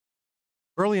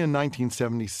Early in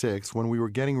 1976, when we were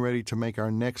getting ready to make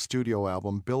our next studio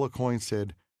album, Bill Aucoin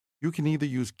said, "You can either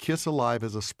use Kiss Alive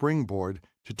as a springboard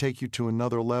to take you to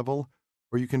another level,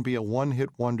 or you can be a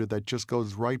one-hit wonder that just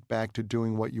goes right back to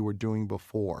doing what you were doing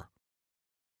before."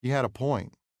 He had a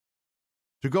point.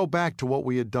 To go back to what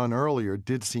we had done earlier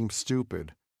did seem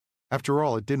stupid. After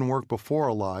all, it didn't work before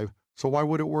Alive, so why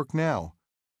would it work now?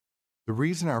 The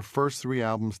reason our first three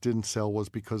albums didn't sell was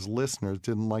because listeners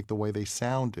didn't like the way they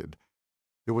sounded.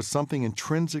 There was something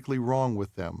intrinsically wrong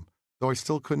with them, though I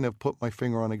still couldn't have put my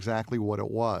finger on exactly what it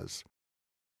was.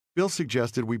 Bill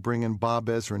suggested we bring in Bob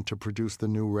Ezrin to produce the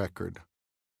new record.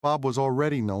 Bob was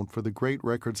already known for the great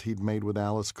records he'd made with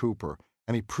Alice Cooper,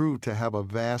 and he proved to have a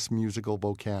vast musical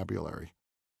vocabulary.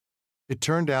 It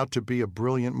turned out to be a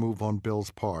brilliant move on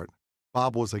Bill's part.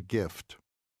 Bob was a gift.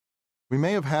 We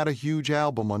may have had a huge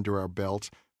album under our belts,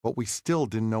 but we still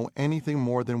didn't know anything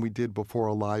more than we did before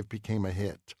Alive became a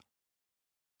hit.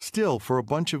 Still, for a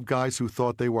bunch of guys who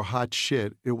thought they were hot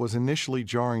shit, it was initially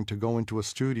jarring to go into a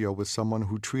studio with someone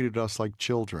who treated us like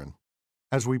children.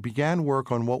 As we began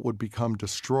work on what would become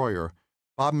Destroyer,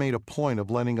 Bob made a point of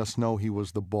letting us know he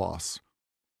was the boss.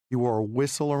 He wore a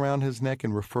whistle around his neck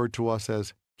and referred to us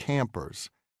as campers.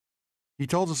 He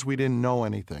told us we didn't know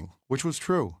anything, which was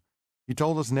true. He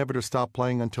told us never to stop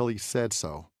playing until he said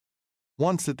so.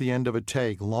 Once at the end of a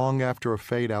take, long after a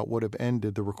fade-out would have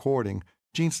ended the recording,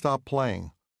 Gene stopped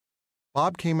playing.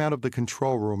 Bob came out of the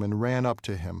control room and ran up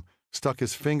to him, stuck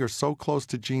his finger so close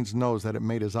to Gene's nose that it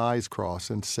made his eyes cross,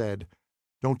 and said,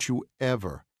 "Don't you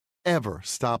ever, ever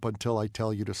stop until I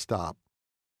tell you to stop."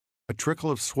 A trickle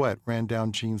of sweat ran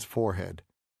down Gene's forehead.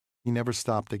 He never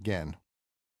stopped again.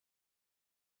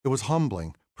 It was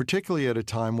humbling, particularly at a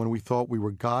time when we thought we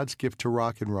were God's gift to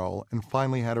rock and roll and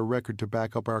finally had a record to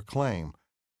back up our claim.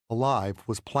 Alive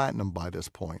was platinum by this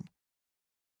point.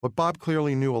 But Bob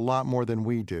clearly knew a lot more than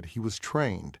we did. He was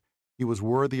trained, he was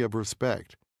worthy of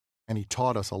respect, and he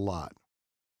taught us a lot.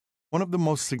 One of the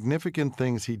most significant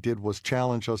things he did was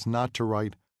challenge us not to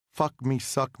write "fuck me,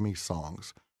 suck me"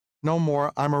 songs. No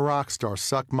more "I'm a rock star,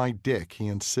 suck my dick," he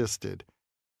insisted.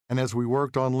 And as we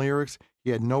worked on lyrics,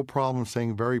 he had no problem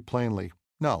saying very plainly,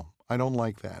 "No, I don't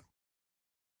like that."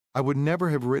 I would never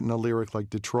have written a lyric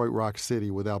like Detroit Rock City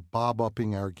without Bob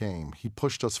upping our game. He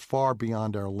pushed us far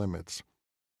beyond our limits.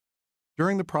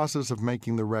 During the process of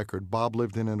making the record, Bob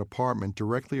lived in an apartment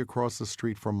directly across the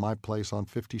street from my place on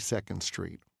 52nd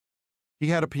Street. He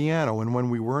had a piano, and when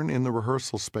we weren't in the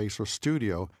rehearsal space or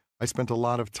studio, I spent a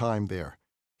lot of time there.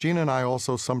 Gene and I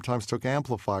also sometimes took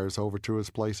amplifiers over to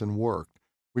his place and worked.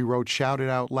 We wrote Shout It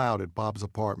Out Loud at Bob's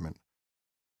apartment.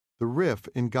 The riff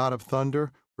in God of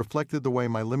Thunder reflected the way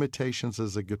my limitations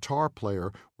as a guitar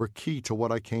player were key to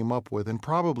what I came up with and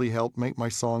probably helped make my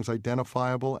songs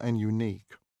identifiable and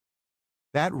unique.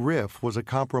 That riff was a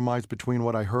compromise between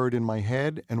what I heard in my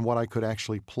head and what I could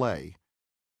actually play.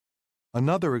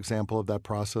 Another example of that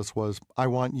process was I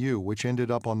Want You, which ended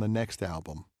up on the next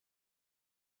album.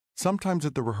 Sometimes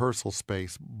at the rehearsal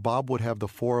space, Bob would have the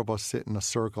four of us sit in a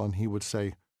circle and he would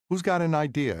say, "Who's got an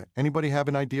idea? Anybody have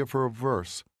an idea for a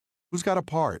verse? Who's got a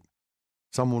part?"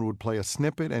 Someone would play a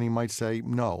snippet and he might say,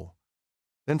 "No."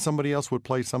 Then somebody else would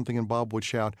play something and Bob would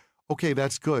shout, "Okay,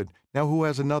 that's good. Now who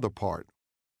has another part?"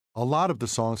 A lot of the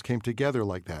songs came together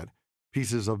like that,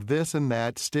 pieces of this and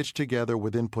that stitched together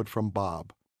with input from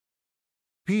Bob.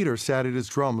 Peter sat at his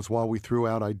drums while we threw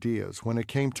out ideas. When it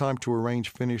came time to arrange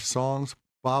finished songs,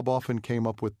 Bob often came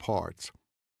up with parts.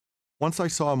 Once I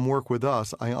saw him work with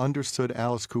us, I understood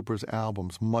Alice Cooper's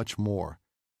albums much more.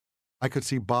 I could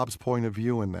see Bob's point of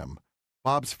view in them.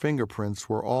 Bob's fingerprints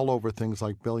were all over things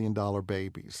like Billion Dollar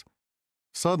Babies.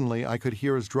 Suddenly, I could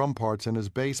hear his drum parts and his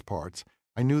bass parts.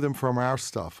 I knew them from our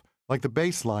stuff, like the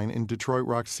bass line in Detroit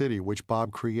Rock City, which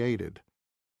Bob created.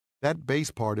 That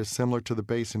bass part is similar to the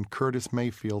bass in Curtis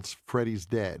Mayfield's Freddie's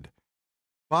Dead.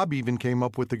 Bob even came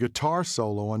up with the guitar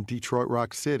solo on Detroit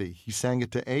Rock City. He sang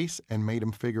it to Ace and made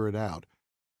him figure it out.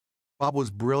 Bob was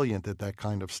brilliant at that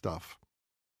kind of stuff.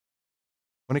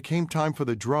 When it came time for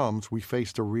the drums, we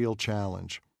faced a real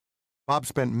challenge. Bob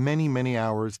spent many, many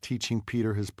hours teaching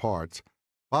Peter his parts.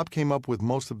 Bob came up with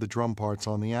most of the drum parts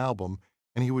on the album,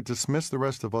 and he would dismiss the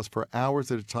rest of us for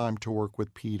hours at a time to work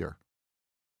with Peter.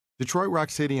 Detroit Rock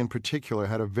City in particular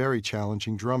had a very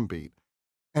challenging drum beat,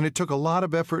 and it took a lot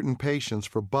of effort and patience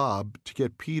for Bob to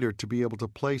get Peter to be able to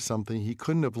play something he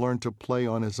couldn't have learned to play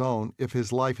on his own if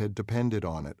his life had depended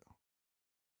on it.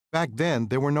 Back then,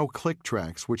 there were no click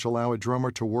tracks, which allow a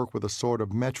drummer to work with a sort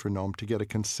of metronome to get a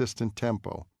consistent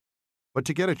tempo. But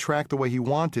to get a track the way he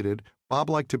wanted it, Bob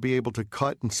liked to be able to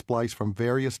cut and splice from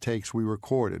various takes we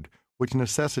recorded, which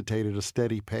necessitated a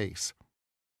steady pace.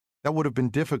 That would have been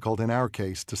difficult in our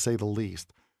case, to say the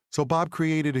least. So Bob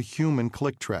created a human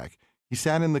click track. He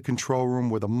sat in the control room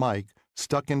with a mic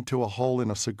stuck into a hole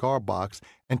in a cigar box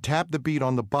and tapped the beat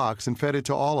on the box and fed it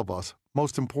to all of us,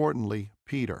 most importantly,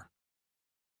 Peter.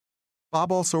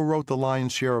 Bob also wrote the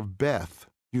lion's share of Beth,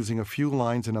 using a few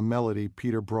lines and a melody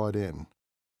Peter brought in.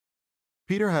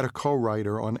 Peter had a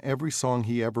co-writer on every song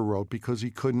he ever wrote because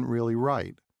he couldn't really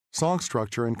write. Song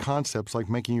structure and concepts like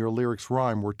making your lyrics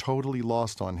rhyme were totally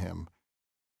lost on him.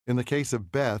 In the case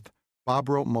of Beth, Bob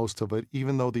wrote most of it,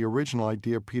 even though the original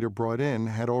idea Peter brought in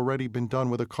had already been done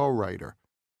with a co-writer.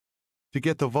 To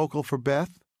get the vocal for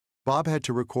Beth, Bob had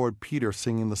to record Peter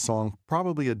singing the song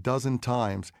probably a dozen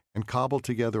times and cobble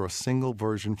together a single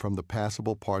version from the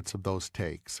passable parts of those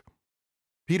takes.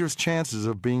 Peter's chances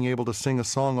of being able to sing a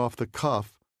song off the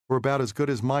cuff were about as good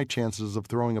as my chances of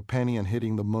throwing a penny and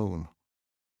hitting the moon.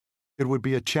 It would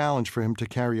be a challenge for him to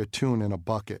carry a tune in a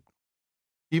bucket.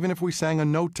 Even if we sang a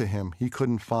note to him, he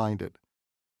couldn't find it.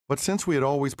 But since we had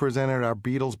always presented our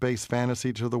Beatles-based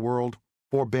fantasy to the world,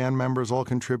 4 band members all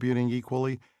contributing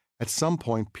equally, at some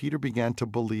point Peter began to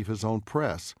believe his own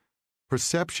press.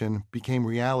 Perception became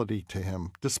reality to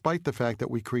him, despite the fact that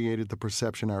we created the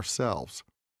perception ourselves.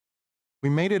 We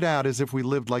made it out as if we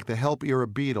lived like the Help-era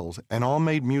Beatles and all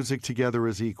made music together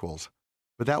as equals.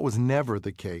 But that was never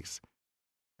the case.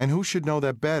 And who should know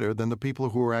that better than the people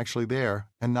who were actually there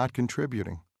and not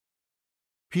contributing?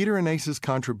 Peter and Ace's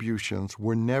contributions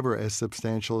were never as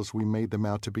substantial as we made them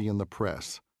out to be in the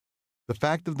press. The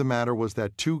fact of the matter was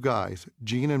that 2 guys,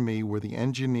 Gene and me, were the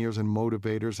engineers and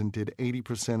motivators and did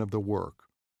 80% of the work.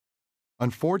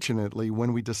 Unfortunately,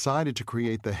 when we decided to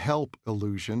create the Help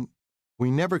illusion, we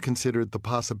never considered the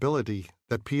possibility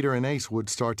that Peter and Ace would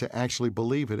start to actually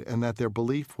believe it and that their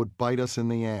belief would bite us in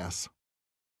the ass.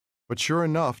 But sure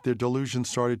enough, their delusion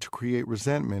started to create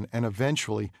resentment and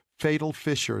eventually fatal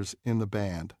fissures in the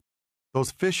band.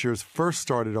 Those fissures first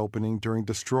started opening during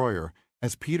Destroyer,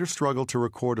 as Peter struggled to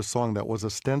record a song that was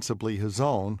ostensibly his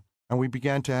own, and we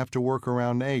began to have to work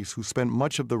around Ace, who spent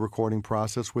much of the recording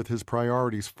process with his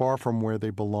priorities far from where they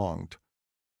belonged.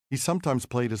 He sometimes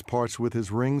played his parts with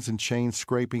his rings and chains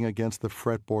scraping against the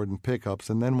fretboard and pickups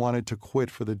and then wanted to quit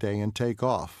for the day and take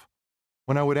off.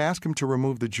 When I would ask him to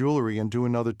remove the jewelry and do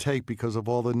another take because of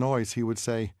all the noise, he would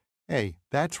say, "Hey,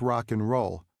 that's rock and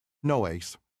roll. No,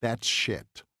 Ace, that's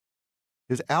shit."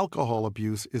 His alcohol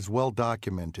abuse is well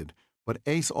documented, but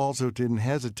Ace also didn't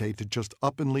hesitate to just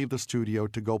up and leave the studio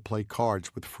to go play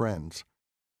cards with friends.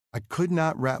 I could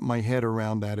not wrap my head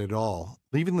around that at all.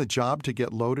 Leaving the job to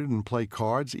get loaded and play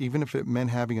cards, even if it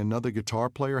meant having another guitar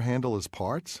player handle his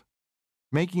parts?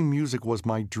 Making music was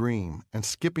my dream, and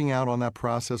skipping out on that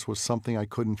process was something I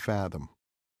couldn't fathom.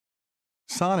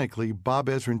 Sonically, Bob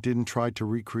Ezrin didn't try to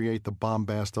recreate the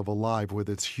bombast of Alive with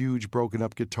its huge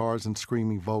broken-up guitars and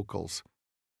screaming vocals.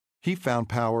 He found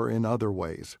power in other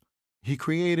ways. He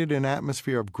created an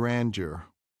atmosphere of grandeur.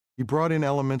 He brought in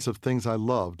elements of things I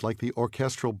loved, like the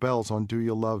orchestral bells on Do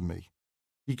You Love Me.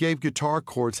 He gave guitar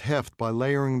chords heft by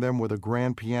layering them with a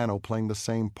grand piano playing the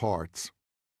same parts.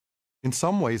 In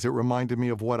some ways, it reminded me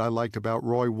of what I liked about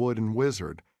Roy Wood and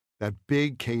Wizard, that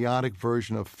big, chaotic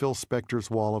version of Phil Spector's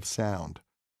Wall of Sound.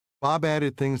 Bob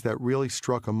added things that really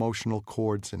struck emotional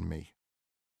chords in me.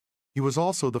 He was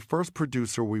also the first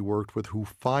producer we worked with who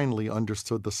finally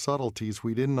understood the subtleties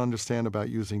we didn't understand about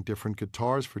using different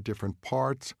guitars for different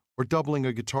parts, or doubling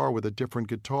a guitar with a different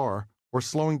guitar, or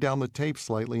slowing down the tape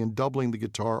slightly and doubling the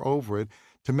guitar over it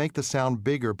to make the sound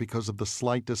bigger because of the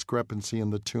slight discrepancy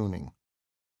in the tuning.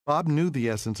 Bob knew the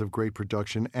essence of great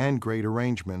production and great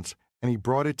arrangements, and he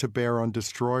brought it to bear on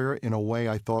Destroyer in a way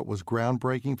I thought was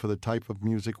groundbreaking for the type of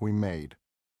music we made.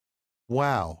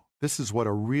 Wow, this is what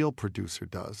a real producer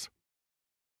does.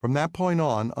 From that point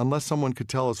on, unless someone could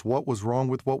tell us what was wrong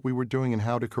with what we were doing and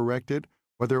how to correct it,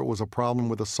 whether it was a problem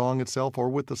with the song itself or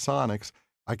with the sonics,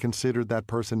 I considered that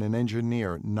person an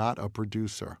engineer, not a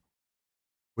producer.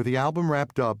 With the album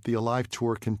wrapped up, the Alive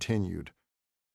tour continued.